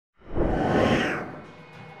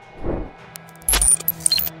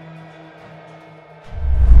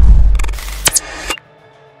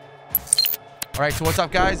Alright, so what's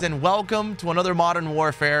up guys, and welcome to another Modern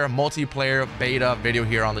Warfare multiplayer beta video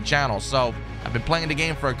here on the channel. So I've been playing the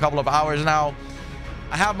game for a couple of hours now.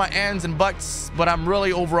 I have my ands and buts, but I'm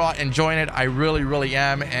really overall enjoying it. I really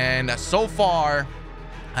am. And so far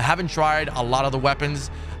I haven't tried a lot of the weapons.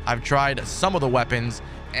 I've tried some of the weapons,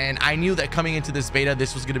 and I knew that coming into this beta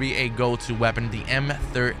this was going to be a go-to weapon, the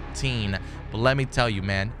M13. But let me tell you,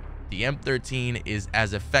 man, the M13 is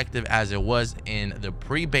as effective as it was in the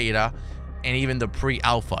pre-beta and even the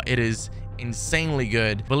pre-alpha. It is insanely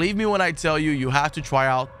good. Believe me when I tell you, you have to try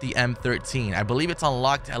out the M13. I believe it's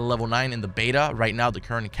unlocked at level 9 in the beta. Right now, the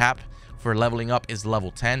current cap for leveling up is level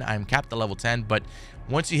 10. I'm capped at level 10, but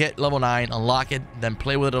once you hit level 9, unlock it, then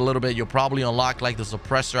play with it a little bit. You'll probably unlock like the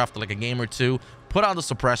suppressor after like a game or two. Put on the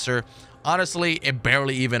suppressor. Honestly, it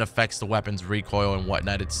barely even affects the weapon's recoil and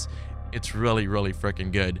whatnot. It's really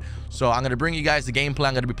freaking good. So I'm going to bring you guys the gameplay.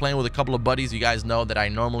 I'm going to be playing with a couple of buddies. You guys know that I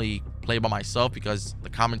normally play by myself because the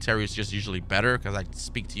commentary is just usually better because I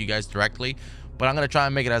speak to you guys directly. But I'm going to try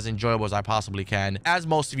and make it as enjoyable as I possibly can. As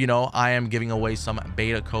most of you know, I am giving away some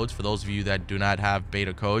beta codes for those of you that do not have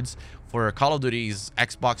beta codes. For Call of Duty's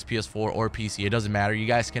Xbox, PS4, or PC, it doesn't matter. You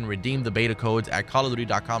guys can redeem the beta codes at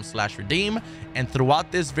callofduty.com/redeem. And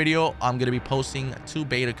throughout this video, I'm going to be posting 2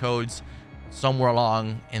 beta codes somewhere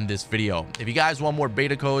along in this video. If you guys want more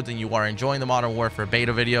beta codes and you are enjoying the Modern Warfare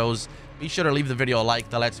beta videos, be sure to leave the video a like.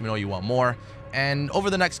 That lets me know you want more. And over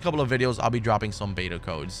the next couple of videos, I'll be dropping some beta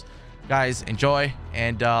codes. Guys, enjoy,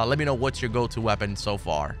 and let me know what's your go-to weapon so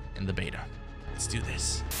far in the beta. Let's do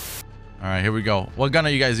this. All right, here we go. What gun are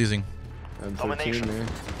you guys using? M13, man.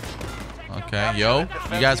 Okay, yo,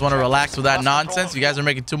 you guys want to relax with that nonsense? You guys are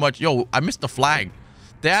making too much. Yo, I missed the flag.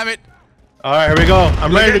 Damn it. All right, here we go.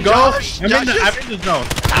 I'm ready to go. Josh, I'm in the zone.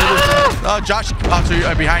 Oh, Josh, oh, so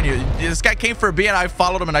you're behind you. This guy came for a B and I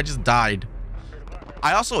followed him and I just died.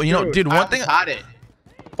 I also, you know, dude, one thing.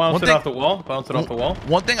 Bounce it off the wall. Bounce it off the wall.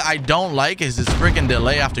 One thing I don't like is this freaking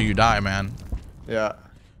delay after you die, man. Yeah.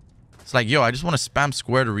 It's like, yo, I just want to spam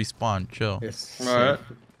square to respawn. Chill. Yes. All right.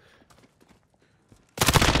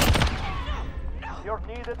 You're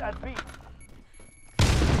needed at B.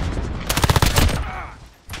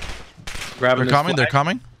 Grabbing they're coming. They're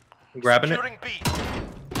coming. I'm grabbing it.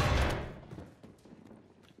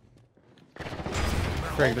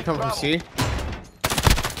 Frank, they're coming from C.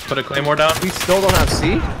 Put a claymore down. We still don't have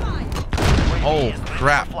C? Oh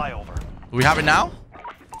crap. Do we have it now?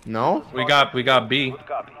 No. We got B. All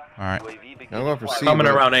right. I'm going for C. Coming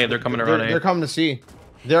around A. They're coming around A. They're coming to C.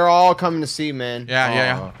 They're all coming to C, man.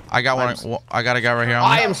 Yeah. I got one. I got a guy right here.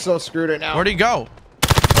 I am so screwed right now. Where'd he go?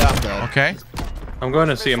 Yeah, I'm dead. Okay. I'm going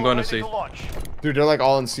to C. I'm going to C. Dude, they're like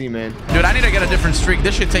all in C, man. Dude, I need to get a different streak.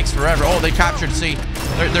 This shit takes forever. Oh, they captured C.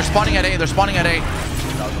 They're spawning at A. They're spawning at A.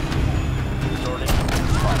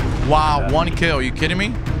 Wow, 1 kill. Are you kidding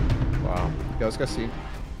me? Wow. Yo, let's go C.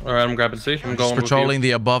 All right, I'm grabbing C. I'm going patrolling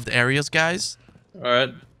the above areas, guys. All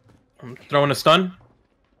right. I'm throwing a stun.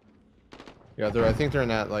 Yeah, I think they're in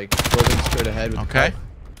that like building straight ahead. With Okay.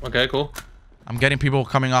 Okay, cool. I'm getting people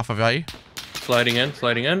coming off of A. Sliding in.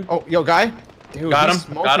 Oh, yo, guy. Dude, got him.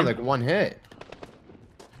 Smoking Got him. like 1 hit.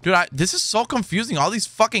 Dude, this is so confusing. All these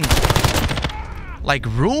fucking like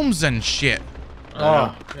rooms and shit.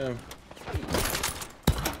 Oh. Yeah.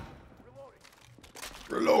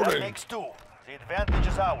 Reloading. Next 2. The advantage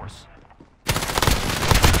is ours.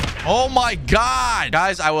 Oh my god.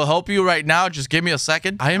 Guys, I will help you right now. Just give me a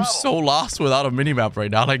second. I am so lost without a minimap right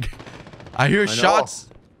now. Like, I hear shots.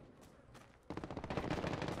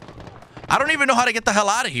 I don't even know how to get the hell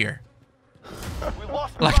out of here.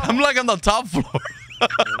 Like, I'm like on the top floor.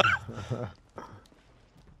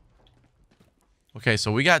 Okay,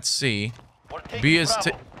 so we got C. B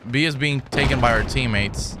is being taken by our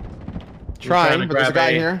teammates. Trying, but there's a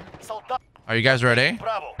guy here. Are you guys ready?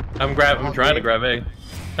 I'm trying to grab A.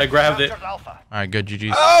 I grabbed it. All right, good.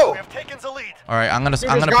 GG's. Oh! All right, I'm gonna.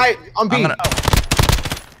 Guy on B.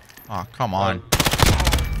 Oh, come on.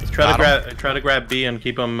 Let's try to grab B and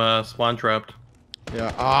keep him spawn trapped.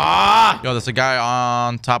 Yeah. Ah! Yo, there's a guy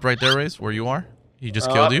on top right there, Race, where you are. He just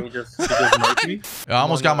killed you. He just murked me. I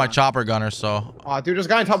almost got my chopper gunner, so. Oh, dude, there's a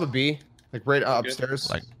guy on top of B, like right upstairs.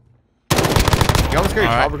 Like. You almost got your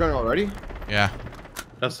chopper gunner already? Yeah.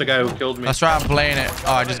 That's the guy who killed me. That's why I'm playing it.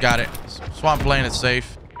 Oh, I just got it. That's why I'm playing it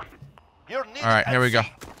safe. All right, here we go.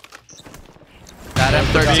 That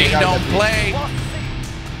M13 don't play. Yeah,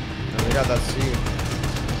 we got that C.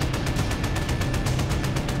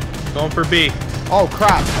 Going for B. Oh,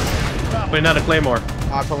 crap. Wait, not a claymore.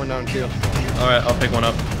 I put one down too. All right, I'll pick one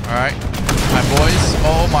up. All right. My boys.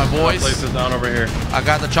 Oh, my boys. Place is down over here. I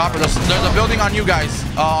got the chopper. There's a building on you guys.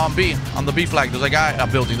 On B. On the B flag. There's a guy. A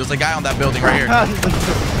building. There's a guy on that building right here.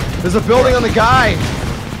 There's a building on the guy.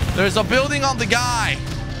 There's a building on the guy.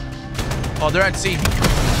 Oh, they're at C.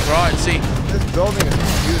 They're all at C. This building is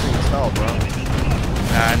confusing as hell, bro.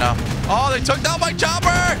 Yeah, I know. Oh, they took down my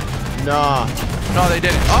chopper. Nah. No, they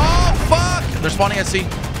didn't. Oh, fuck. They're spawning at C. Yeah,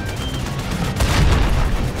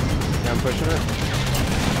 I'm pushing it.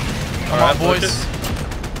 Come on, boys.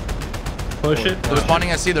 Push it. They're spawning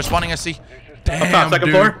at C. They're spawning at C. Damn, second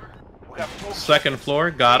dude. floor. Second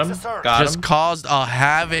floor. Got him. Got Just him. caused a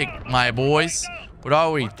havoc, my boys. What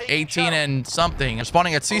are we? 18 and something. They're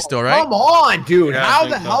spawning at C still, right? Come on, dude. Yeah, How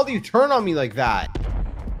the hell do you turn on me like that?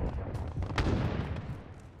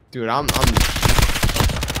 Dude, I'm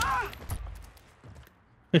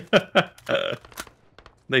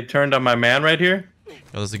They turned on my man right here. Yo,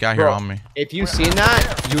 there's a guy here on me. If you seen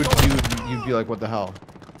that, you'd be like, what the hell?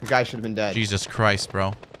 The guy should have been dead. Jesus Christ,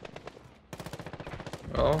 bro.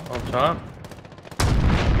 Oh, up top.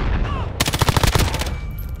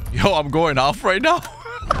 Yo, I'm going off right now.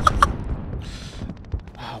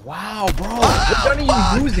 Oh, wow, bro. What gun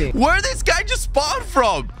are you using? Where did this guy just spawn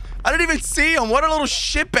from? I didn't even see him. What a little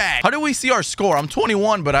shitbag. How do we see our score? I'm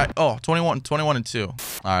 21, but 21 and 2. All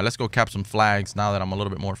right, let's go cap some flags now that I'm a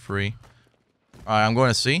little bit more free. All right, I'm going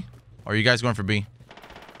to C. Or are you guys going for B?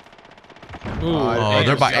 Ooh, Oh,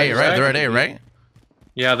 they're by A, right? They're at A, right?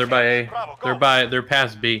 Yeah, they're by A. They're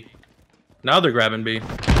past B. Now they're grabbing B.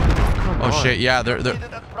 Oh shit, yeah, they're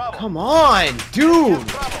Come on, dude.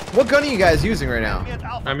 What gun are you guys using right now?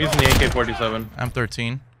 I'm using the AK-47.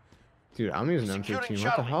 M13. Dude, I'm using M13.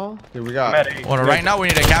 What the hell? Dude, we got... Well, right now we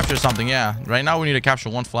need to capture something, yeah. Right now we need to capture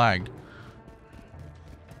one flag.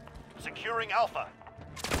 Securing Alpha.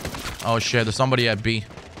 Oh shit, there's somebody at B.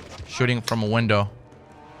 Shooting from a window.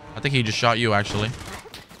 I think he just shot you, actually.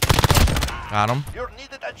 Got him. You're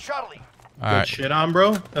needed at Charlie. All Good right. shit on,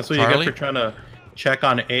 bro. That's what you Charlie? get for trying to check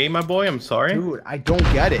on A, my boy. I'm sorry. Dude, I don't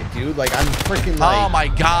get it, dude. Like, I'm freaking like... Oh my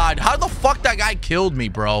god. How the fuck that guy killed me,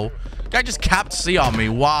 bro? Guy just capped C on me.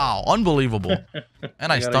 Wow. Unbelievable.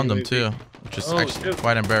 And I stunned him too, which is actually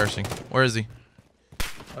quite embarrassing. Where is he?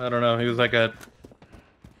 I don't know. He was like a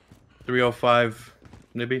 305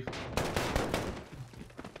 Nibby.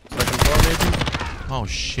 Second floor, maybe? Oh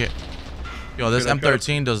shit. Yo, this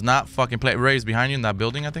M13 does not fucking play. Ray's behind you in that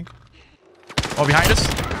building, I think. Oh, behind us.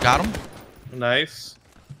 Got him. Nice.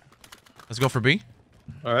 Let's go for B.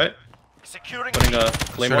 All right. Securing Putting a Straight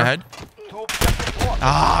claymore. ahead.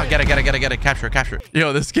 Ah, get it. Capture it.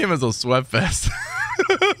 Yo, this game is a sweat fest.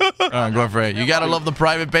 Alright, I'm going for it. You gotta love the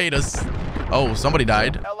private betas. Oh, somebody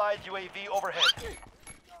died. Allied UAV overhead.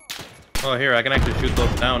 Oh, here, I can actually shoot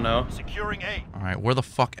those down now. Securing A. Alright, where the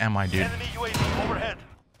fuck am I, dude? Enemy UAV overhead.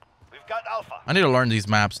 We've got Alpha. I need to learn these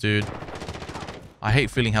maps, dude. I hate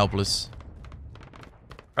feeling helpless.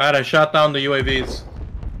 All right, I shot down the UAVs.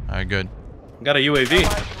 Alright, good. Got a UAV.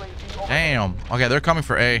 Damn. Okay, they're coming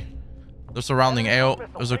for A. They're surrounding A. Oh,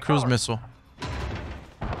 there's a cruise missile.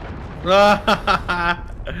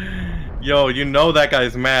 Yo, you know that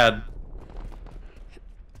guy's mad.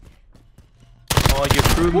 Oh, your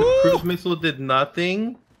cruise missile did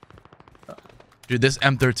nothing? Dude, this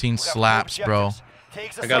M13 slaps, bro.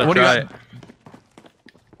 I gotta What do you try got? it.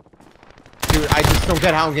 Dude, I just don't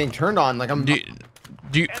get how I'm getting turned on. Like, I'm...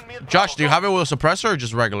 Josh, do you have it with a suppressor or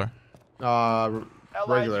just regular? Regular.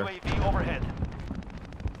 UAV overhead.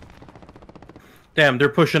 Damn, they're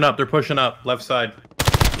pushing up. They're pushing up. Left side.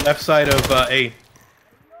 Left side of A.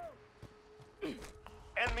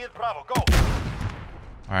 Enemy at Bravo. Go.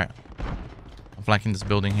 Alright. I'm flanking this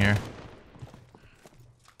building here.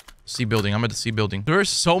 C building. I'm at the C building. There are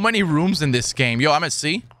so many rooms in this game. Yo, I'm at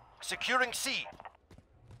C. Securing C.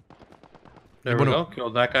 There we go.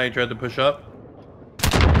 Killed that guy. He tried to push up.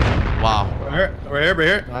 Wow. Right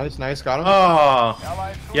here. Nice, got him. Oh,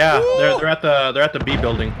 yeah. They're at the B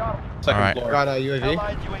building. Second floor. Got a UAV.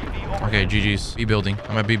 Allied UAV overhead. Okay, GG's. B building.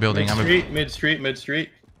 I'm at B building. Mid street.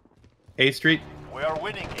 A street. We are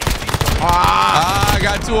winning. I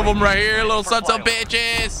got two of them right here, little sons of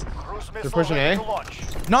bitches. They're pushing A.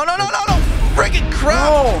 No. Freaking crap.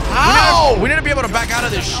 Ow! We need to be able to back out of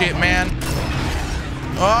this shit, man.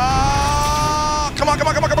 Oh, come on. We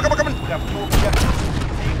have two objectives.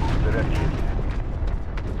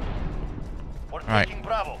 We're Alright. taking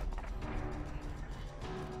Bravo.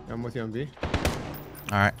 I'm with you on B.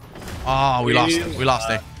 All right. Oh, we lost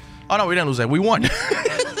it. Oh, no, we didn't lose it. We won. We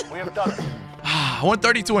have done it. I won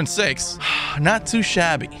 32 and 6. Not too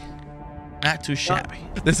shabby.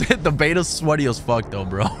 This hit the beta's sweaty as fuck, though,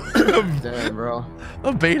 bro. Damn, bro.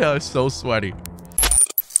 The beta is so sweaty.